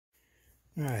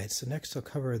Alright, so next I'll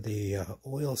cover the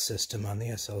oil system on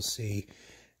the SLC.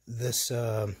 This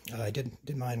I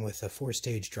did mine with a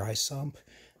 4-stage dry sump.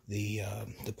 The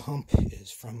pump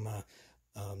is from where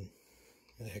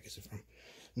the heck is it from?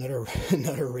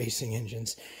 Nutter Racing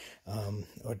Engines,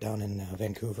 or down in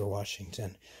Vancouver,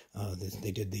 Washington.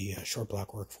 They did the short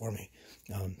block work for me,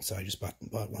 so I just bought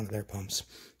one of their pumps.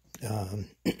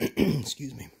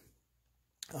 Excuse me.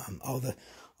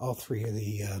 All three of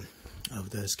the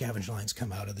scavenge lines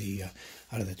come out of the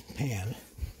pan.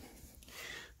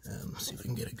 Let's see if I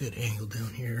can get a good angle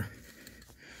down here.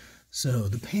 So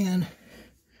the pan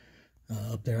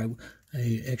up there,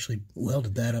 I actually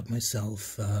welded that up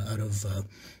myself out of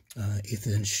 1/8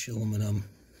 inch aluminum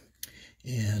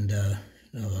and a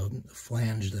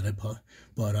flange that I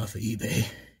bought off of eBay.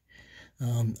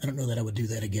 I don't know that I would do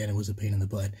that again. It was a pain in the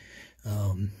butt.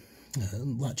 A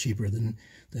lot cheaper than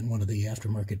one of the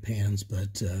aftermarket pans,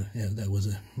 but yeah, that was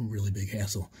a really big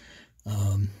hassle.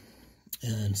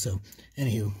 And so,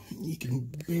 anywho, you can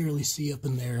barely see up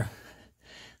in there.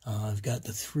 I've got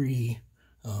the three,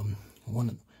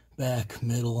 one back,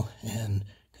 middle, and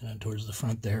kind of towards the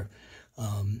front there,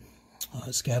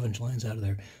 scavenge lines out of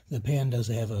there. The pan does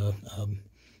have a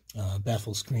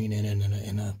baffle screen in it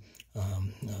and a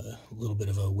little bit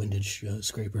of a windage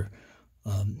scraper.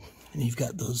 And you've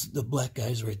got the black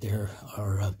guys right there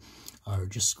are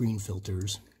just screen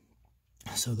filters.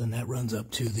 So then that runs up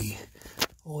to the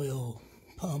oil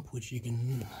pump, which you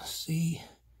can see,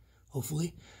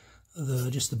 hopefully,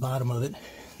 just the bottom of it.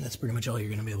 That's pretty much all you're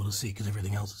going to be able to see because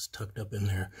everything else is tucked up in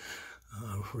there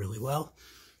really well.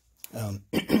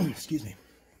 Excuse me.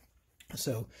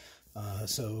 So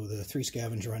the three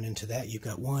scavenge run into that. You've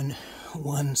got one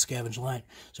scavenge line,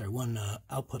 sorry, one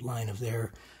output line of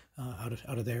their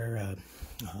out of their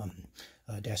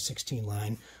dash 16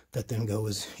 line that then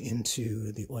goes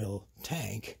into the oil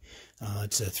tank.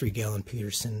 It's a 3-gallon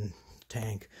Peterson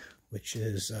tank, which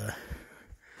is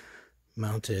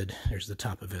mounted. There's the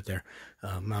top of it there,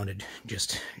 mounted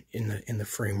just in the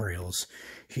frame rails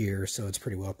here, so it's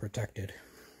pretty well protected.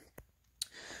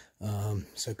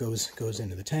 So it goes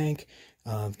into the tank.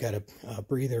 I've got a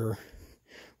breather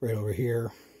right over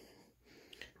here,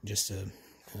 just a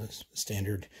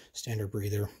standard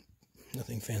breather,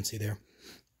 nothing fancy there.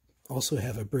 Also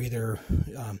have a breather.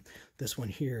 This one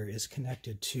here is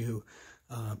connected to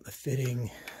a fitting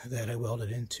that I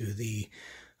welded into the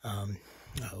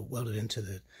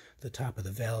top of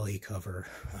the valley cover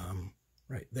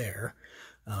right there.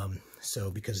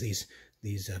 So because these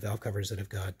valve covers that I've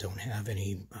got don't have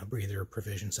any breather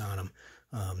provisions on them,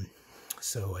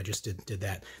 so I just did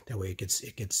that. That way it gets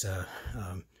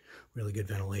really good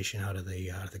ventilation out of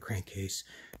the crankcase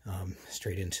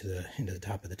straight into the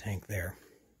top of the tank there.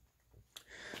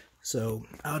 So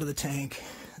out of the tank,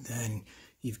 then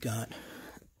you've got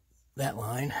that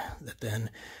line that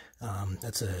then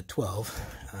that's a 12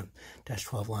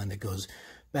 line that goes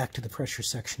back to the pressure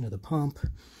section of the pump,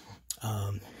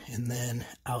 and then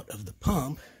out of the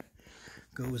pump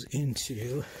goes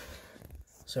into,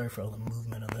 sorry for all the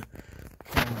movement of the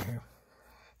camera here,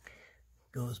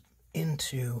 goes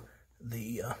into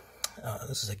the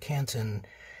this is a Canton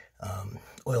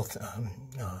oil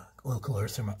cooler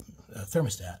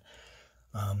thermostat.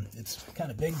 It's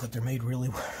kind of big, but they're made really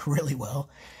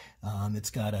well. It's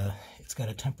got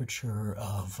a temperature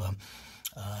of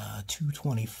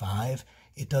 225.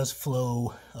 It does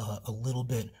flow a little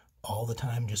bit all the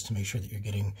time, just to make sure that you're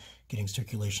getting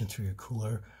circulation through your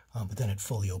cooler, but then it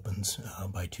fully opens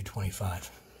by 225.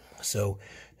 So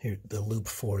here, the loop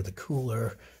for the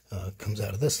cooler comes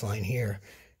out of this line here,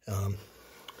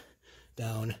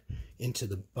 down into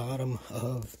the bottom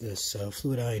of this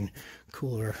fluidine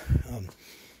cooler.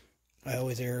 I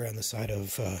always err on the side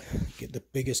of get the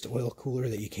biggest oil cooler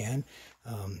that you can.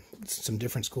 Some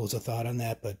different schools of thought on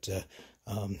that, but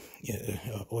yeah,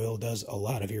 oil does a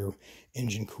lot of your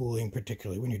engine cooling,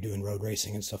 particularly when you're doing road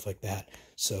racing and stuff like that.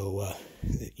 So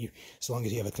as long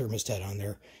as you have a thermostat on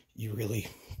there, you really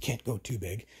can't go too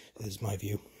big, is my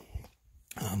view.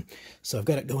 So I've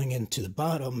got it going into the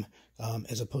bottom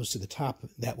as opposed to the top.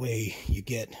 That way you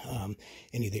get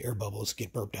any of the air bubbles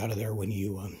get burped out of there when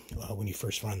you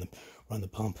first run the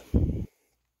pump,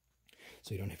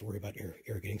 so you don't have to worry about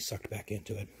air getting sucked back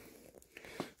into it.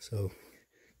 So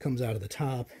it comes out of the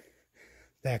top,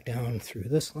 back down through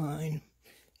this line,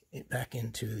 back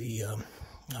into the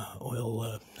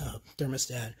oil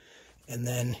thermostat, and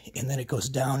then it goes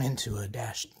down into a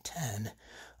dash 10,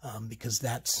 because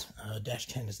that's dash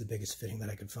 10 is the biggest fitting that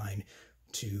I could find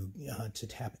to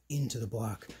tap into the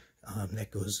block.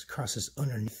 That crosses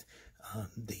underneath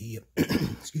the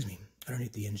excuse me,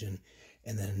 underneath the engine,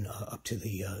 and then up to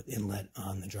the inlet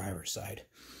on the driver's side.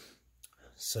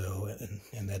 So,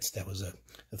 and that was a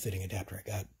fitting adapter I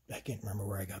got. I can't remember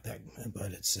where I got that,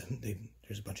 but it's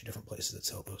there's a bunch of different places that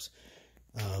sell those.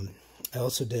 I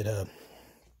also did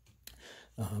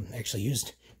actually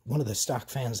used one of the stock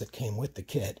fans that came with the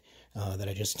kit that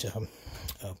I just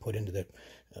put into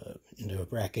a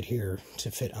bracket here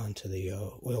to fit onto the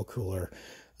oil cooler,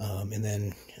 and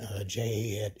then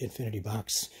Jay at Infinity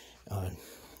Box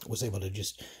was able to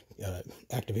just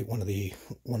activate one of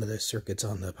the circuits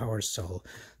on the power cell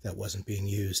that wasn't being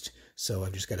used. So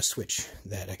I've just got a switch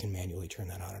that I can manually turn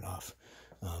that on and off.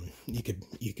 You could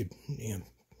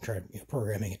try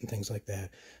programming it and things like that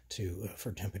to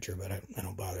for temperature, but I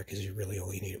don't bother because you really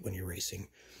only need it when you're racing.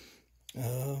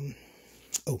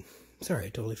 Oh, sorry, I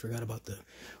totally forgot about the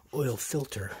oil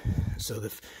filter. So the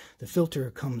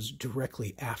filter comes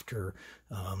directly after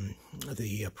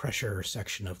the pressure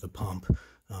section of the pump,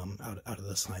 out of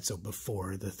the slide, so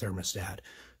before the thermostat.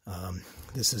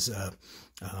 This is a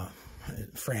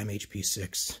Fram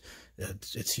HP6.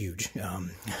 It's huge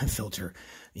filter.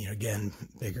 Again,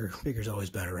 bigger's always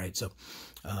better, right? So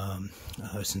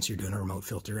since you're doing a remote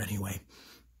filter anyway,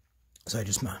 so I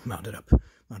just mounted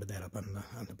that up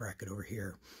on the bracket over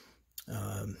here,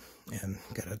 and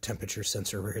got a temperature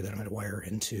sensor over here that I'm going to wire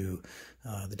into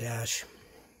the dash,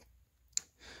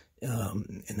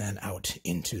 and then out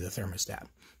into the thermostat.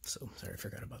 So sorry, I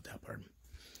forgot about that part.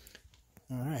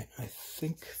 All right, I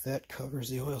think that covers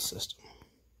the oil system.